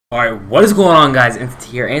Alright, what is going on, guys? Infinite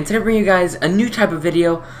here, and today I bring you guys a new type of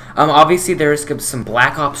video. Obviously there's some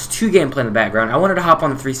Black Ops 2 gameplay in the background. I wanted to hop on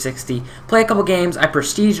the 360, play a couple games. I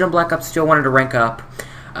prestiged on Black Ops 2, I wanted to rank up.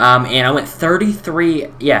 And I went 33,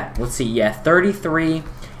 33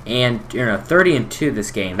 and, 30 and 2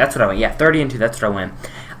 this game. That's what I went, 30 and 2, that's what I went.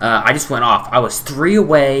 I just went off. I was 3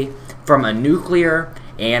 away from a nuclear,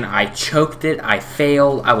 and I choked it. I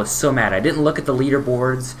failed. I was so mad. I didn't look at the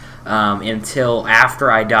leaderboards until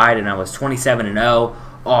after I died, and I was 27 and 0.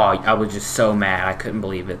 Oh, I was just so mad. I couldn't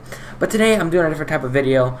believe it. But today I'm doing a different type of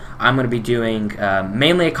video. I'm going to be doing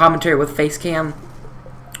mainly a commentary with Facecam,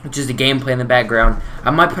 which is the gameplay in the background.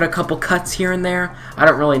 I might put a couple cuts here and there. I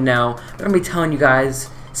don't really know. But I'm going to be telling you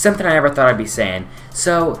guys something I never thought I'd be saying.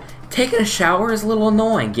 So, taking a shower is a little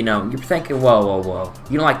annoying, you know. You're thinking, whoa.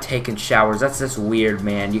 You don't like taking showers. That's just weird,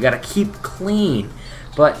 man. You got to keep clean.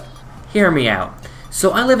 But hear me out.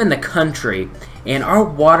 So I live in the country, and our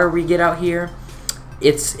water we get out here,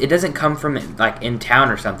 it doesn't come from like in town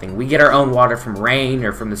or something. We get our own water from rain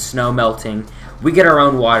or from the snow melting. We get our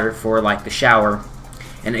own water for like the shower,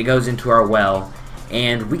 and it goes into our well.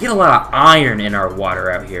 And we get a lot of iron in our water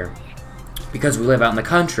out here because we live out in the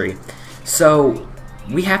country. So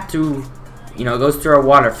we have to, it goes through our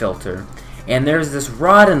water filter, and there's this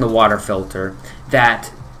rod in the water filter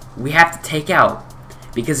that we have to take out.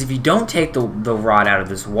 Because if you don't take the rod out of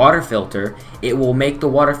this water filter, it will make the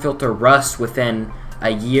water filter rust within a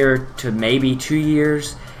year to maybe 2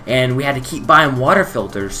 years. And we had to keep buying water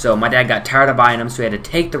filters, so my dad got tired of buying them, so we had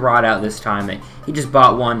to take the rod out this time. He just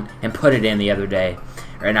bought one and put it in the other day.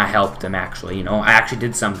 And I helped him, actually. I actually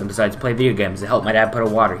did something besides play video games to help my dad put a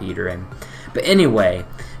water heater in. But anyway,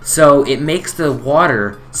 so it makes the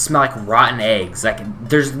water smell like rotten eggs. Like,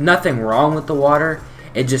 there's nothing wrong with the water.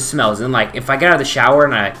 It just smells. And like, if I get out of the shower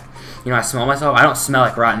and I smell myself, I don't smell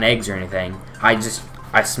like rotten eggs or anything. I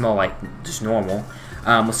smell like just normal.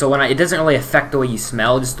 So when it doesn't really affect the way you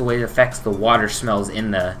smell, just the way it affects the water smells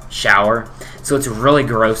in the shower. So it's really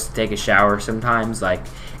gross to take a shower sometimes. Like,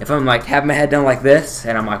 if I'm like having my head done like this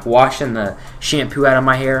and I'm like washing the shampoo out of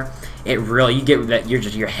my hair, you get that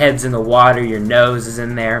your head's in the water, your nose is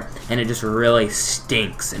in there, and it just really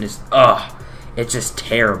stinks, and it's just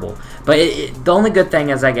terrible. But the only good thing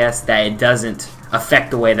is, I guess, that it doesn't affect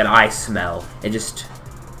the way that I smell. It just,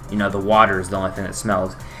 the water is the only thing that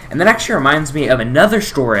smells. And that actually reminds me of another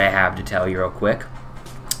story I have to tell you real quick.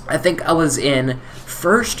 I think I was in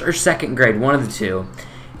 1st or 2nd grade, one of the two.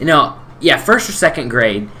 1st or 2nd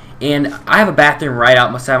grade, and I have a bathroom right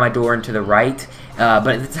outside my door and to the right. But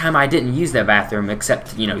at the time, I didn't use that bathroom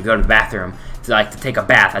except, you go to the bathroom to take a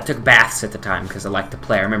bath. I took baths at the time because I liked to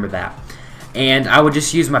play. I remember that. And I would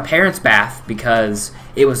just use my parents' bath because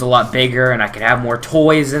it was a lot bigger and I could have more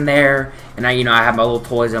toys in there. And I had my little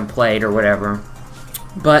toys and played or whatever.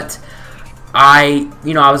 But I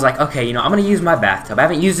was like, okay, I'm going to use my bathtub. I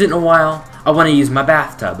haven't used it in a while. I want to use my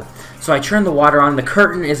bathtub. So I turned the water on. The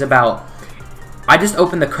curtain is about... I just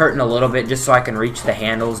opened the curtain a little bit just so I can reach the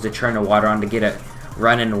handles to turn the water on to get it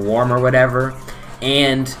running warm or whatever.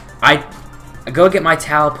 And I go get my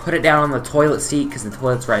towel, put it down on the toilet seat because the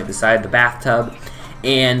toilet's right beside the bathtub,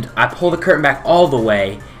 and I pull the curtain back all the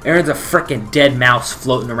way, and there's a frickin' dead mouse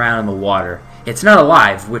floating around in the water. It's not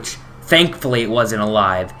alive, which thankfully it wasn't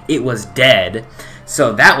alive. It was dead,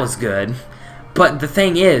 so that was good. But the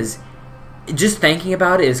thing is, just thinking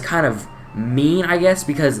about it is kind of mean, I guess,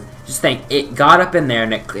 because just think, it got up in there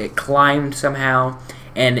and it climbed somehow,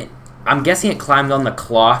 and I'm guessing it climbed on the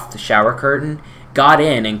cloth, the shower curtain, got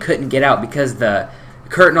in and couldn't get out because the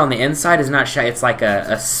curtain on the inside is not it's like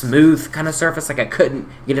a smooth kind of surface. Like, it couldn't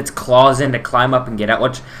get its claws in to climb up and get out,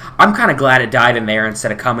 which I'm kind of glad it died in there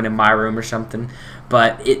instead of coming in my room or something.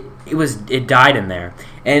 But it died in there.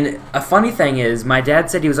 And a funny thing is, my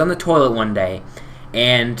dad said he was on the toilet one day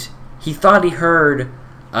and he thought he heard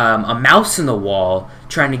a mouse in the wall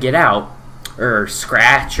trying to get out, or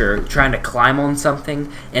scratch, or trying to climb on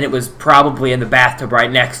something, and it was probably in the bathtub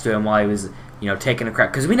right next to him while he was taking a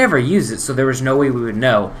crap, because we never used it, so there was no way we would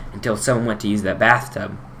know until someone went to use that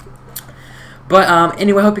bathtub. But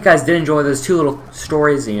anyway, I hope you guys did enjoy those two little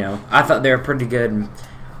stories. I thought they were pretty good, and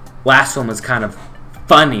last one was kind of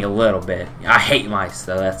funny a little bit. I hate mice,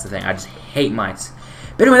 though. That's the thing. I just hate mice.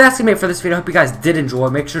 But anyway, that's going to be it for this video. I hope you guys did enjoy.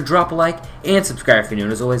 Make sure to drop a like and subscribe if you're new.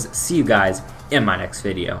 And as always, see you guys in my next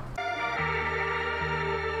video.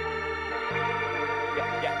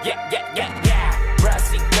 Yeah.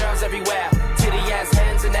 Brassy girls everywhere. Titty ass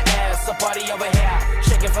hands in the air. Somebody over here.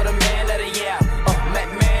 Shaking for the man of the year.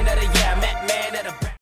 Man of the year. Man of the